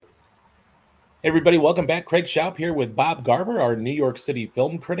Hey everybody, welcome back. Craig Schaub here with Bob Garver, our New York City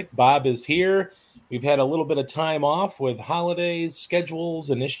film critic. Bob is here. We've had a little bit of time off with holidays, schedules,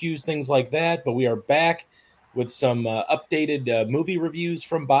 and issues, things like that, but we are back with some updated movie reviews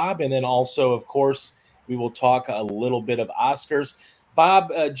from Bob. And then also, of course, we will talk a little bit of Oscars.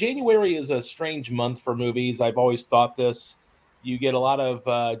 Bob, January is a strange month for movies. I've always thought this. You get a lot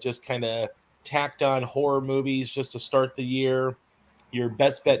of just kind of tacked on horror movies just to start the year. Your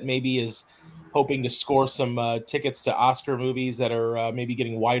best bet maybe is hoping to score some tickets to Oscar movies that are maybe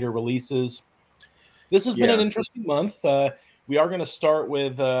getting wider releases. This has been an Yeah. interesting month. We are going to start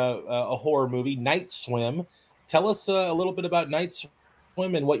with a horror movie, Night Swim. Tell us a little bit about Night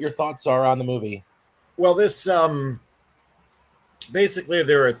Swim and what your thoughts are on the movie. Well, this basically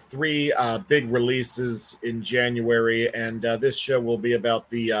there are three big releases in January, and this show will be about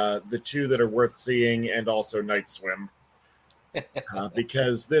the two that are worth seeing, and also Night Swim,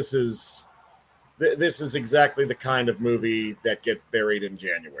 because this is exactly the kind of movie that gets buried in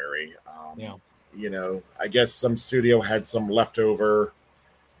January. Yeah. I guess some studio had some leftover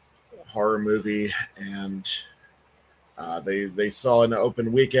horror movie, and they saw an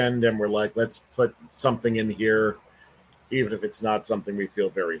open weekend and were like, let's put something in here even if it's not something we feel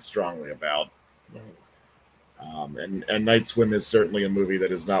very strongly about. Right. And Night Swim is certainly a movie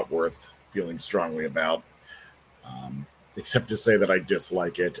that is not worth feeling strongly about, except to say that I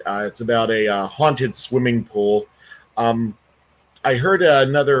dislike it. It's about a haunted swimming pool. Um, I heard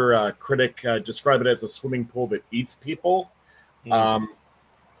another critic describe it as a swimming pool that eats people. Mm. Um,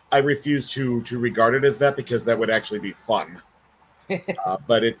 I refuse to regard it as that because that would actually be fun.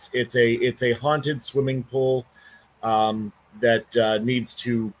 But it's a haunted swimming pool that needs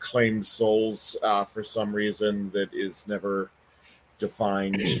to claim souls for some reason that is never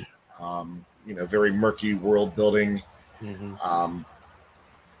defined. Very murky world building. Hmm. Um,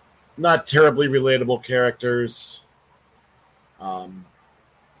 Not terribly relatable characters. Um,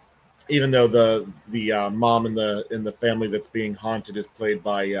 Even though the mom in the family that's being haunted is played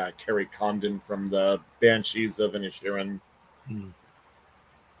by Carrie Condon from the Banshees of Inisherin, Mm.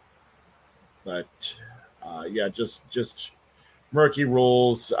 but yeah, just murky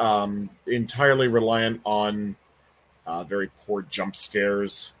rules, entirely reliant on very poor jump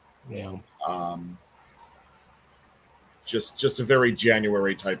scares. Yeah. Um, just a very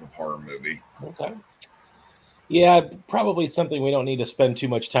January type of horror movie. Okay. Yeah, probably something we don't need to spend too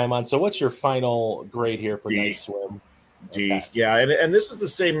much time on. So, what's your final grade here for Night D Swim? Okay. D, yeah, and this is the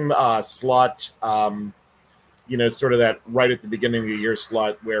same slot. Sort of that right at the beginning of the year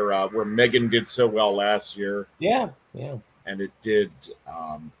slot where Megan did so well last year, Yeah. Yeah. and it did.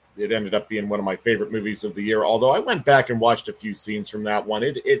 It ended up being one of my favorite movies of the year. Although I went back and watched a few scenes from that one,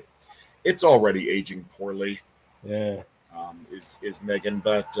 it's already aging poorly. Yeah. Is Megan,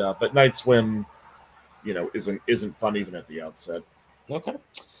 but Night Swim, isn't fun even at the outset. Okay.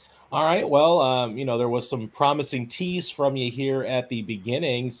 All right. Well, there was some promising tease from you here at the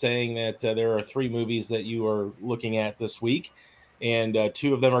beginning saying that there are three movies that you are looking at this week, and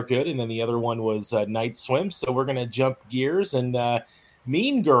two of them are good, and then the other one was Night Swim. So we're going to jump gears, and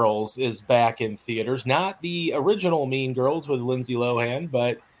Mean Girls is back in theaters. Not the original Mean Girls with Lindsay Lohan,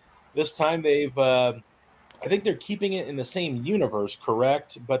 but this time I think they're keeping it in the same universe,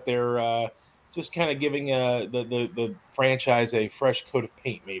 correct? But they're just kind of giving the franchise a fresh coat of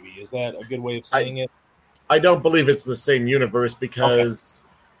paint. Maybe is that a good way of I saying it? I don't believe it's the same universe Okay. because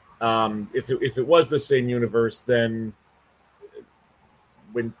if it was the same universe, then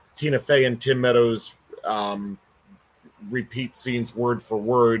when Tina Fey and Tim Meadows um, repeat scenes word for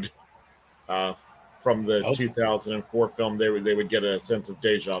word uh, from the Oh, 2004 film, they would get a sense of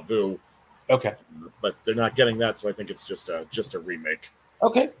deja vu, okay. but they're not getting that, so I think it's just a remake.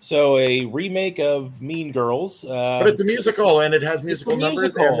 Okay. So a remake of Mean Girls. But it's a musical, and it has It's a musical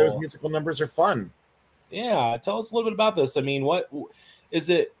numbers, and those musical. musical numbers are fun. Yeah. Tell us a little bit about this. I mean, what is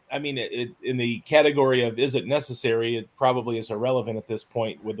it? I mean, in the category of is it necessary? It probably is irrelevant at this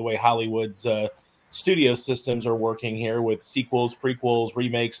point with the way Hollywood's studio systems are working here with sequels, prequels,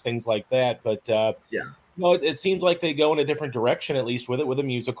 remakes, things like that. But Yeah, it seems like they go in a different direction, at least with it, with a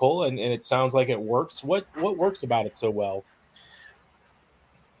musical, and it sounds like it works. What works about it so well?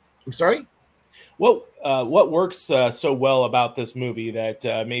 I'm sorry. What works so well about this movie that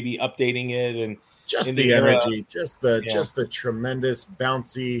maybe updating it and in Just the the era? energy, just the Yeah. just the tremendous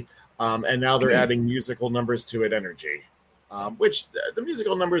bouncy, and now they're adding musical numbers to it. Energy, which the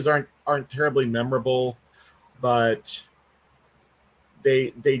musical numbers aren't terribly memorable, but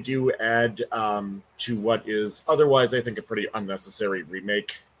they do add to what is otherwise, I think, a pretty unnecessary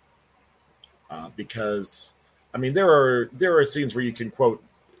remake. Because, I mean, there are scenes where you can quote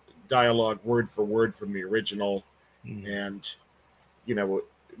dialogue word for word from the original, Mm. and you know,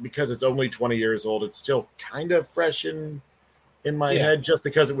 because it's only 20 years old, it's still kind of fresh in my Yeah, head, just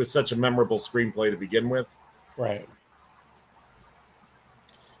because it was such a memorable screenplay to begin with. right.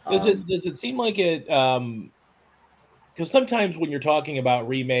 Um, Does it seem like it? Because sometimes when you're talking about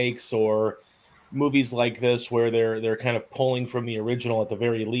remakes or movies like this, where they're kind of pulling from the original at the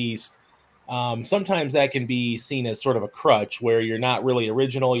very least, sometimes that can be seen as sort of a crutch, where you're not really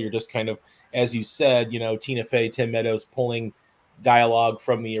original. You're just kind of, as you said, Tina Fey, Tim Meadows pulling dialogue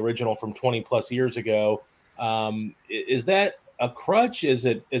from the original from 20 plus years ago. Is that a crutch? Is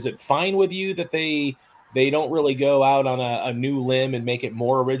it fine with you that they don't really go out on a new limb and make it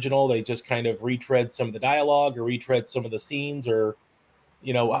more original? They just kind of retread some of the dialogue or retread some of the scenes, or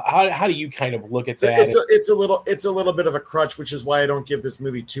how do you kind of look at so that? it's a little bit of a crutch, which is why I don't give this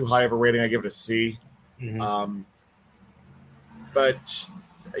movie too high of a rating. I give it a C. Mhm. Um, but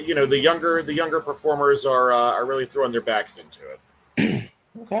the younger performers are really throwing their backs into it.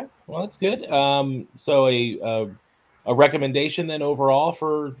 Okay, well that's good. So a recommendation then overall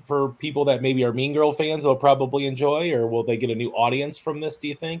for people that maybe are Mean Girl fans, they'll probably enjoy, or will they get a new audience from this? Do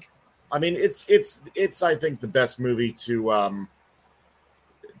you think? I mean, it's I think the best movie to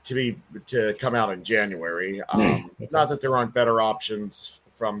come out in January. Okay, Not that there aren't better options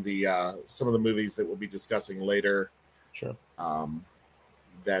from the some of the movies that we'll be discussing later, sure. um,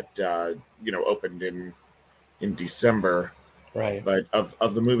 that opened in December. Right. But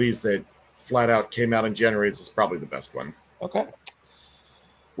of the movies that flat out came out in January, this is probably the best one. Okay.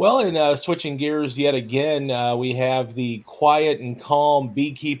 Well, and switching gears yet again, we have the quiet and calm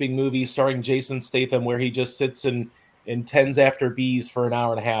beekeeping movie starring Jason Statham, where he just sits and tends after bees for an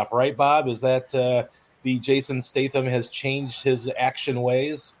hour and a half. Right, Bob? Is that the Jason Statham has changed his action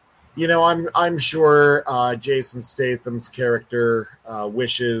ways? I'm sure Jason Statham's character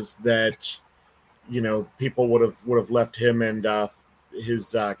wishes that people would have left him and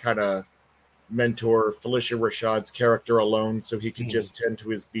his kind of mentor Felicia Rashad's character alone, so he could Hmm. just tend to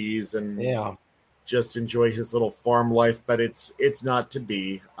his bees and Yeah. just enjoy his little farm life. But it's not to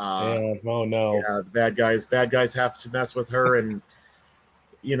be. Yeah. Oh no. Yeah, the bad guys have to mess with her, and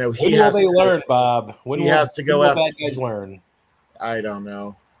he When will has they to go. learn, Bob? He has to When go will after. bad guys learn? I don't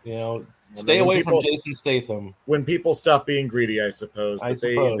know. I don't know Stay away from Jason Statham. when people stop being greedy, I suppose. I But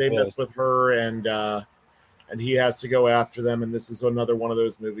they suppose. they Yes. mess with her, and he has to go after them. And this is another one of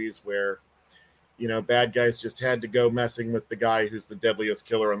those movies where bad guys just had to go messing with the guy who's the deadliest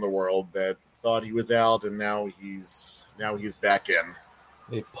killer in the world that thought he was out, and now he's back in.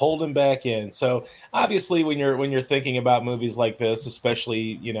 They pulled him back in. So obviously, when you're thinking about movies like this,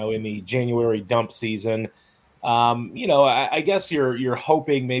 especially in the January dump season, I guess you're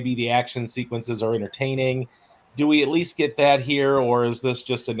hoping maybe the action sequences are entertaining. Do we at least get that here, or is this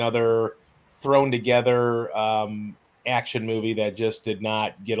just another thrown together action movie that just did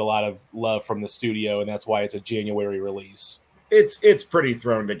not get a lot of love from the studio, and that's why it's a January release? It's pretty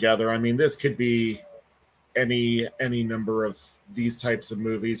thrown together. I mean, this could be any number of these types of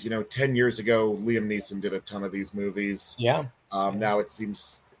movies. 10 years ago, Liam Neeson did a ton of these movies. Yeah. Yeah. Now it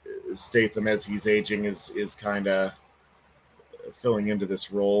seems Statham, as he's aging, is kind of filling into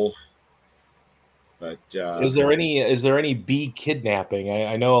this role. But Is there any bee kidnapping?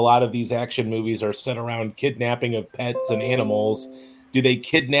 I know a lot of these action movies are set around kidnapping of pets and animals. Do they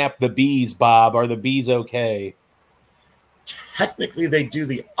kidnap the bees, Bob? Are the bees okay? technically, they do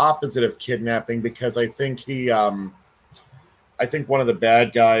the opposite of kidnapping, because I think one of the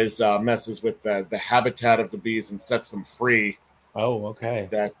bad guys messes with the habitat of the bees and sets them free. Oh, okay.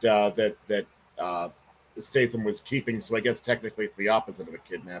 That Statham was keeping. So I guess technically it's the opposite of a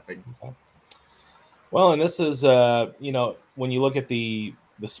kidnapping. Okay. Well, and this is when you look at the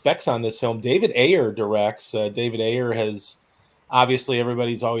specs on this film, David Ayer directs. David Ayer has obviously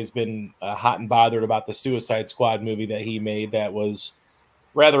everybody's always been hot and bothered about the Suicide Squad movie that he made that was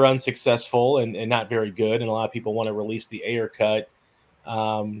rather unsuccessful and not very good, and a lot of people want to release the Ayer cut.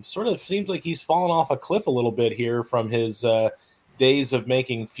 Sort of seems like he's fallen off a cliff a little bit here from his days of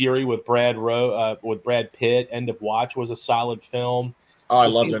making Fury with Brad Pitt. End of Watch was a solid film. Oh, I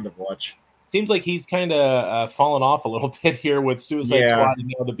Just loved seems End of Watch. seems like he's kind of fallen off a little bit here with Suicide Yeah, Squad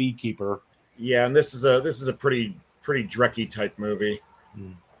and now the Beekeeper. yeah, and this is a pretty Drecky type movie.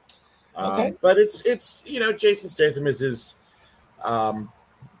 Hmm. Okay. But it's Jason Statham is his um,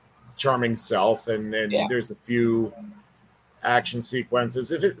 charming self, and Yeah. there's a few action sequences.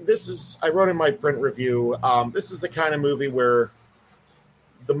 This is, I wrote in my print review. This is the kind of movie where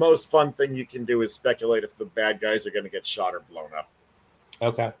the most fun thing you can do is speculate if the bad guys are going to get shot or blown up.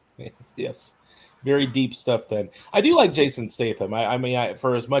 Okay. Yes. Very deep stuff. Then I do like Jason Statham. I mean,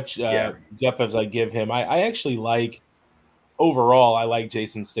 for as much Jeff as I give him, I actually like overall. I like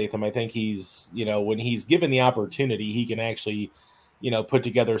Jason Statham. I think he's when he's given the opportunity, he can actually put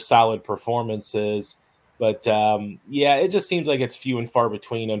together solid performances. But yeah, it just seems like it's few and far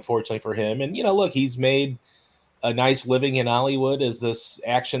between, unfortunately for him. And look, he's made a nice living in Hollywood as this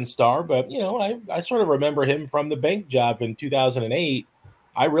action star. But I sort of remember him from The Bank Job in 2008.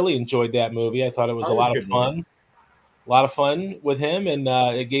 I really enjoyed that movie. I thought it was a Oh, that's lot a of good movie. fun. A lot of fun with him, and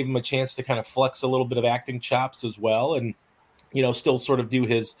it gave him a chance to kind of flex a little bit of acting chops as well, and still sort of do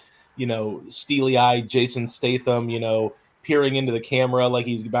his steely-eyed Jason Statham, peering into the camera like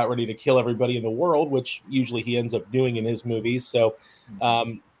he's about ready to kill everybody in the world, which usually he ends up doing in his movies. So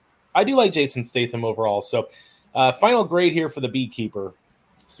I do like Jason Statham overall. So final grade here for The Beekeeper.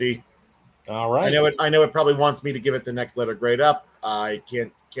 See, All right. I know it probably wants me to give it the next letter grade up. I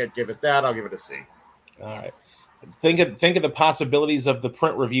can't give it that. I'll give it a C. All right. Think of the possibilities of the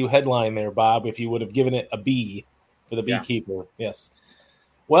print review headline there, Bob, if you would have given it a B for The Beekeeper. Yes.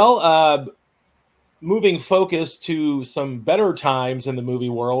 Well, moving focus to some better times in the movie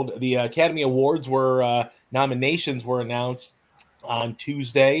world, the Academy Awards nominations were announced on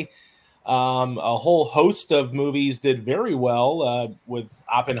Tuesday. A whole host of movies did very well, with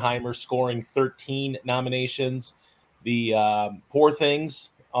Oppenheimer scoring 13 nominations. The Poor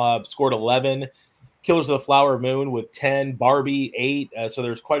Things scored 11. Killers of the Flower Moon with 10. Barbie 8. So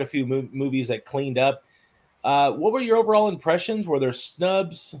there's quite a few movies that cleaned up. What were your overall impressions? Were there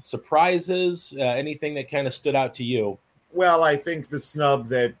snubs, surprises, anything that kind of stood out to you? Well, I think the snub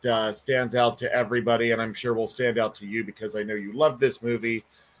that stands out to everybody, and I'm sure will stand out to you because I know you love this movie,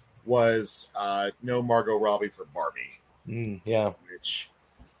 was no Margot Robbie for Barbie. Yeah. Which,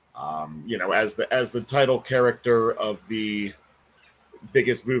 as the title character of the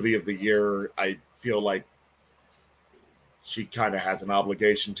biggest movie of the year, I feel like she kind of has an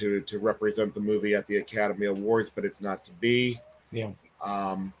obligation to represent the movie at the Academy Awards, but it's not to be. Yeah.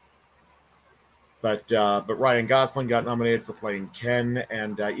 But Ryan Gosling got nominated for playing Ken,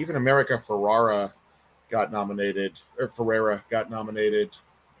 and even America Ferrera got nominated for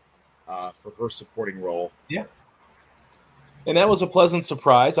her supporting role. Yeah. And that was a pleasant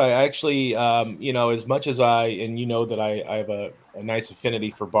surprise. I actually, as much as and that I have a nice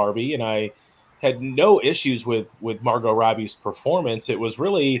affinity for Barbie, and I had no issues with Margot Robbie's performance. It was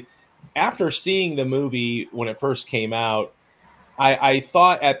really after seeing the movie when it first came out, I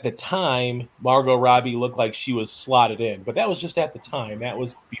thought at the time Margot Robbie looked like she was slotted in, but that was just at the time. That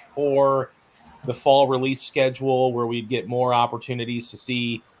was before the fall release schedule where we'd get more opportunities to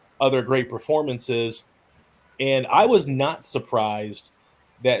see other great performances. And I was not surprised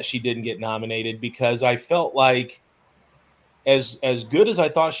that she didn't get nominated because I felt like as good as I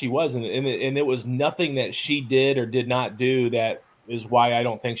thought she was, and it was nothing that she did or did not do that is why I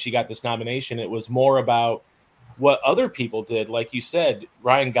don't think she got this nomination. It was more about what other people did. Like you said,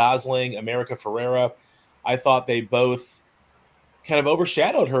 Ryan Gosling, America Ferrera, I thought they both kind of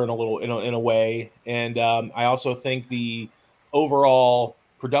overshadowed her in a way. And I also think the overall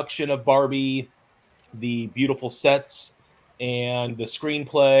production of Barbie, the beautiful sets and the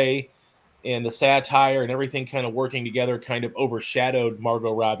screenplay and the satire and everything kind of working together kind of overshadowed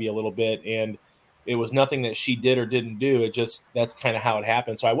Margot Robbie a little bit. And it was nothing that she did or didn't do. It just, that's kind of how it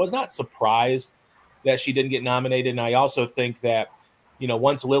happened. So I was not surprised that she didn't get nominated. And I also think that,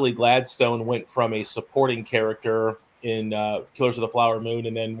 once Lily Gladstone went from a supporting character in Killers of the Flower Moon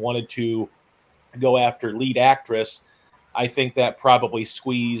and then wanted to go after lead actress, I think that probably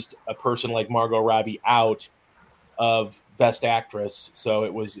squeezed a person like Margot Robbie out of Best Actress. So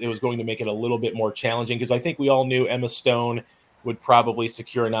it was going to make it a little bit more challenging because I think we all knew Emma Stone would probably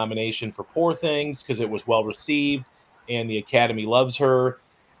secure a nomination for Poor Things because it was well received and the Academy loves her.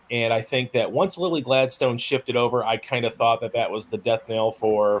 And I think that once Lily Gladstone shifted over, I kind of thought that was the death knell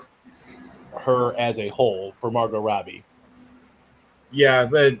for her as a whole, for Margot Robbie. Yeah,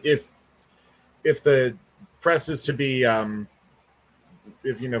 but if the press is to be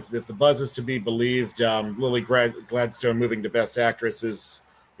if the buzz is to be believed, Lily Gladstone moving to Best Actress is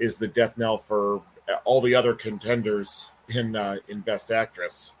the death knell for all the other contenders in Best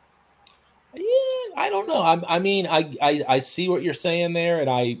Actress. Yeah, I don't know. I see what you're saying there,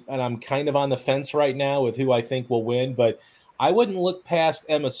 and I'm kind of on the fence right now with who I think will win, but I wouldn't look past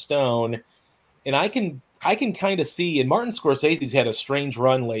Emma Stone, and I can kind of see. And Martin Scorsese's had a strange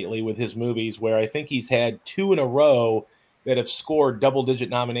run lately with his movies, where I think he's had 2 in a row that have scored double-digit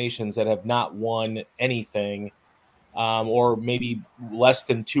nominations that have not won anything, or maybe less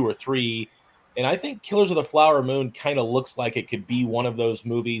than 2 or 3. And I think Killers of the Flower Moon kind of looks like it could be one of those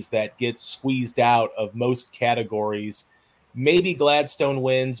movies that gets squeezed out of most categories. Maybe Gladstone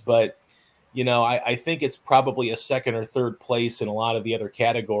wins, but I think it's probably a second or third place in a lot of the other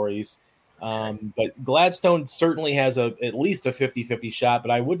categories. But Gladstone certainly has at least a 50-50 shot,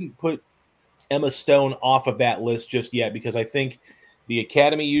 but I wouldn't put Emma Stone off of that list just yet because I think the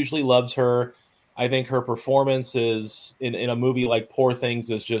Academy usually loves her. I think her performance is in a movie like Poor Things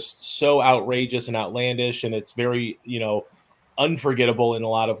is just so outrageous and outlandish, and it's very, unforgettable in a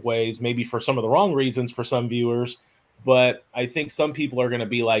lot of ways, maybe for some of the wrong reasons for some viewers. But I think some people are going to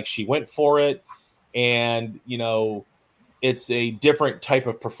be like, she went for it. And, it's a different type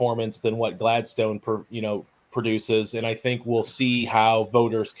of performance than what Gladstone, produces. And I think we'll see how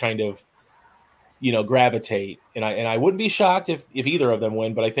voters kind of, gravitate. And I wouldn't be shocked if either of them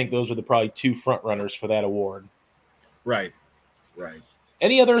win, but I think those are the probably two front runners for that award. Right.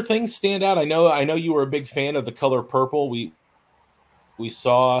 Any other things stand out? I know you were a big fan of The Color Purple. We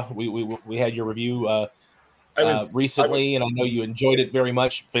had your review recently, and I know you enjoyed it very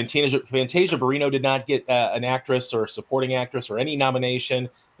much. Fantasia Barrino did not get an actress or supporting actress or any nomination.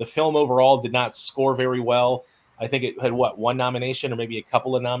 The film overall did not score very well. I think it had one nomination or maybe a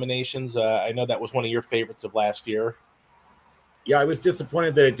couple of nominations. I know that was one of your favorites of last year. Yeah, I was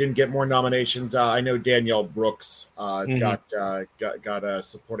disappointed that it didn't get more nominations. I know Danielle Brooks got a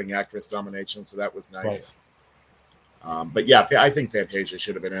supporting actress nomination, so that was nice. Right. But yeah, I think Fantasia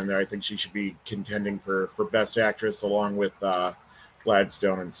should have been in there. I think she should be contending for Best Actress along with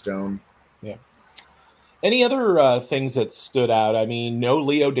Gladstone and Stone. Yeah. Any other things that stood out? I mean, no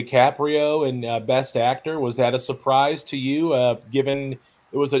Leo DiCaprio in Best Actor. Was that a surprise to you? Given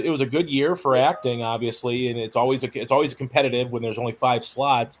it was a good year for acting, obviously, and it's always competitive when there's only 5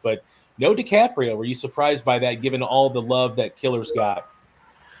 slots. But no DiCaprio. Were you surprised by that, given all the love that Killers got?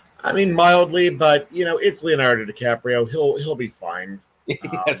 I mean, mildly, but it's Leonardo DiCaprio. He'll be fine.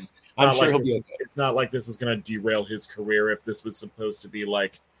 Yes, I'm sure he'll be okay. It's not like this is going to derail his career. If this was supposed to be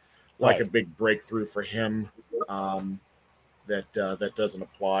like a big breakthrough for him, that doesn't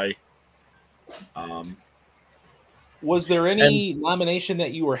apply. Was there any nomination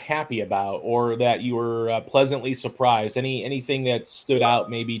that you were happy about, or that you were pleasantly surprised? Anything that stood out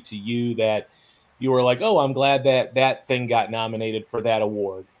maybe to you that you were like, oh, I'm glad that thing got nominated for that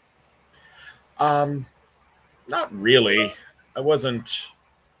award? Not really. I wasn't,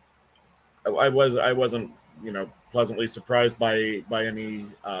 pleasantly surprised by any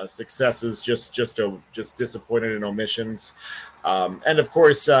successes. Just disappointed in omissions. And of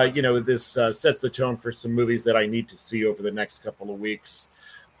course, this sets the tone for some movies that I need to see over the next couple of weeks.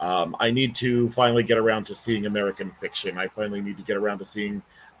 I need to finally get around to seeing American Fiction. I finally need to get around to seeing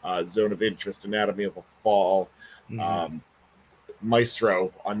Zone of Interest, Anatomy of a Fall. Mm-hmm.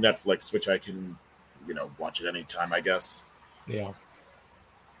 Maestro on Netflix, which I can, watch at any time, I guess. Yeah.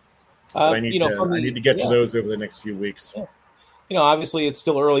 I need to get to those over the next few weeks. Yeah. Obviously it's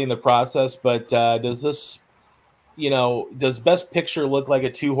still early in the process, but does Best Picture look like a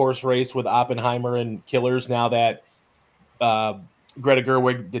 2-horse race with Oppenheimer and Killers now that Greta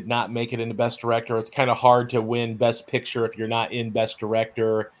Gerwig did not make it into Best Director? It's kind of hard to win Best Picture if you're not in Best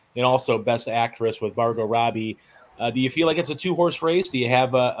Director, and also Best Actress with Margot Robbie. Do you feel like it's a 2-horse race? Do you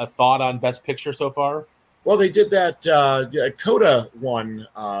have a thought on Best Picture so far? Well, they did that. Coda won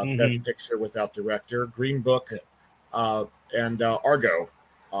Best Picture without director. Green Book and Argo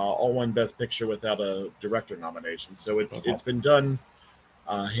all won Best Picture without a director nomination. So it's been done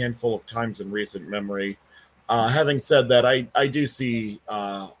a handful of times in recent memory. Having said that, I do see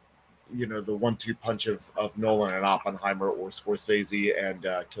the 1-2 punch of Nolan and Oppenheimer, or Scorsese and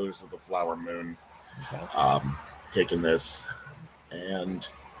Killers of the Flower Moon taking this. And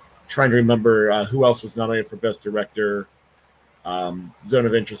trying to remember who else was nominated for Best Director. Zone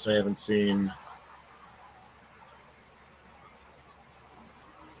of Interest I haven't seen.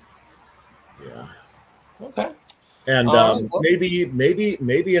 Yeah. Okay. And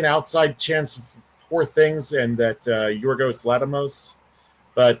maybe an outside chance of Poor Things and that Yorgos Lanthimos.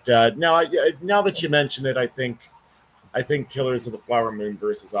 But now that you mention it, I think Killers of the Flower Moon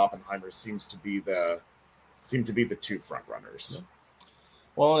versus Oppenheimer seem to be the 2 front runners. Yeah.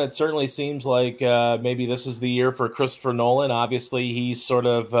 Well, and it certainly seems like maybe this is the year for Christopher Nolan. Obviously, he's sort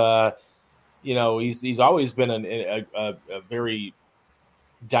of, he's always been a very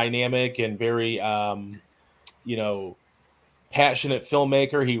dynamic and very, passionate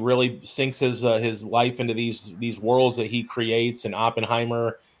filmmaker. He really sinks his life into these worlds that he creates, and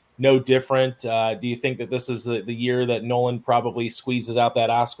Oppenheimer, no different. Do you think that this is the year that Nolan probably squeezes out that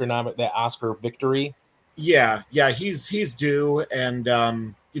Oscar victory? Yeah, he's due, and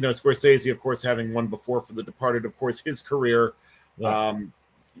Scorsese, of course, having won before for The Departed, of course, his career, Yeah.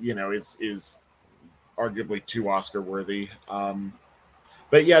 is arguably too Oscar worthy.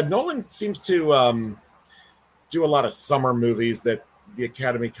 But yeah, Nolan seems to do a lot of summer movies that the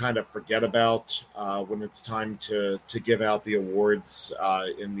Academy kind of forget about when it's time to give out the awards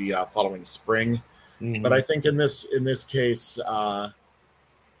in the following spring. Mm-hmm. But I think in this case,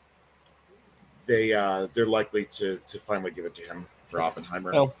 they're likely to finally give it to him for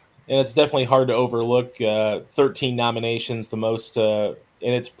Oppenheimer. Well, and it's definitely hard to overlook 13 nominations, the most, and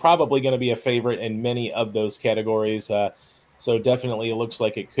it's probably going to be a favorite in many of those categories. So definitely, it looks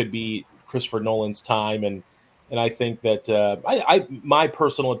like it could be Christopher Nolan's time, and I think that my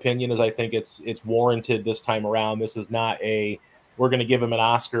personal opinion is I think it's warranted this time around. This is not we're going to give him an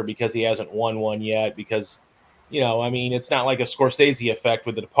Oscar because he hasn't won one yet. Because I mean, it's not like a Scorsese effect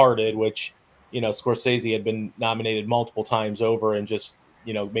with The Departed, which Scorsese had been nominated multiple times over and just,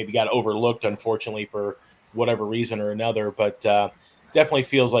 maybe got overlooked, unfortunately, for whatever reason or another. But definitely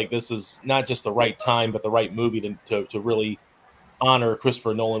feels like this is not just the right time, but the right movie to really honor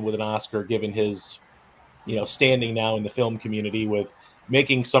Christopher Nolan with an Oscar, given his, standing now in the film community with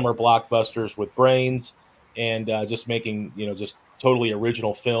making summer blockbusters with brains and just making, just totally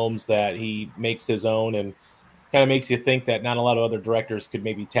original films that he makes his own, and kind of makes you think that not a lot of other directors could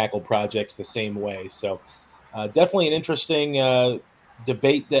maybe tackle projects the same way. So definitely an interesting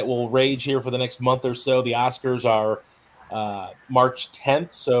debate that will rage here for the next month or so. The Oscars are March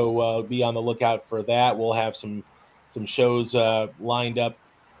 10th, so be on the lookout for that. We'll have some shows lined up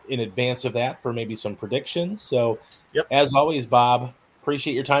in advance of that for maybe some predictions. So, Yep. As always, Bob,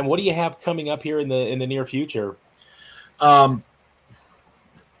 appreciate your time. What do you have coming up here in the near future?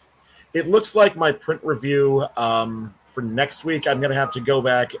 It looks like my print review for next week, I'm going to have to go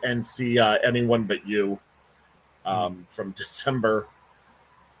back and see Anyone But You from December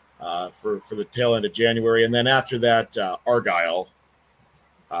for the tail end of January. And then after that, Argyle,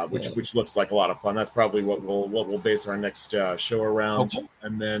 which looks like a lot of fun. That's probably what we'll base our next show around. Okay.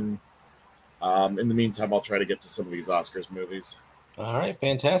 And then in the meantime, I'll try to get to some of these Oscars movies. All right,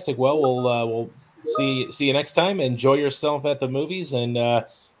 fantastic. Well, we'll see you next time. Enjoy yourself at the movies, and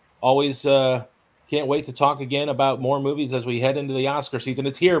always can't wait to talk again about more movies as we head into the Oscar season.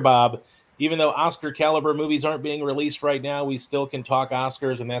 It's here, Bob. Even though Oscar caliber movies aren't being released right now, we still can talk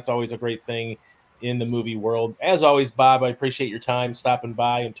Oscars, and that's always a great thing in the movie world. As always, Bob, I appreciate your time stopping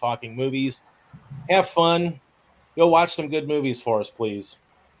by and talking movies. Have fun. Go watch some good movies for us, please.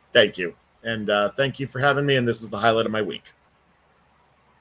 Thank you. And thank you for having me. And this is the highlight of my week.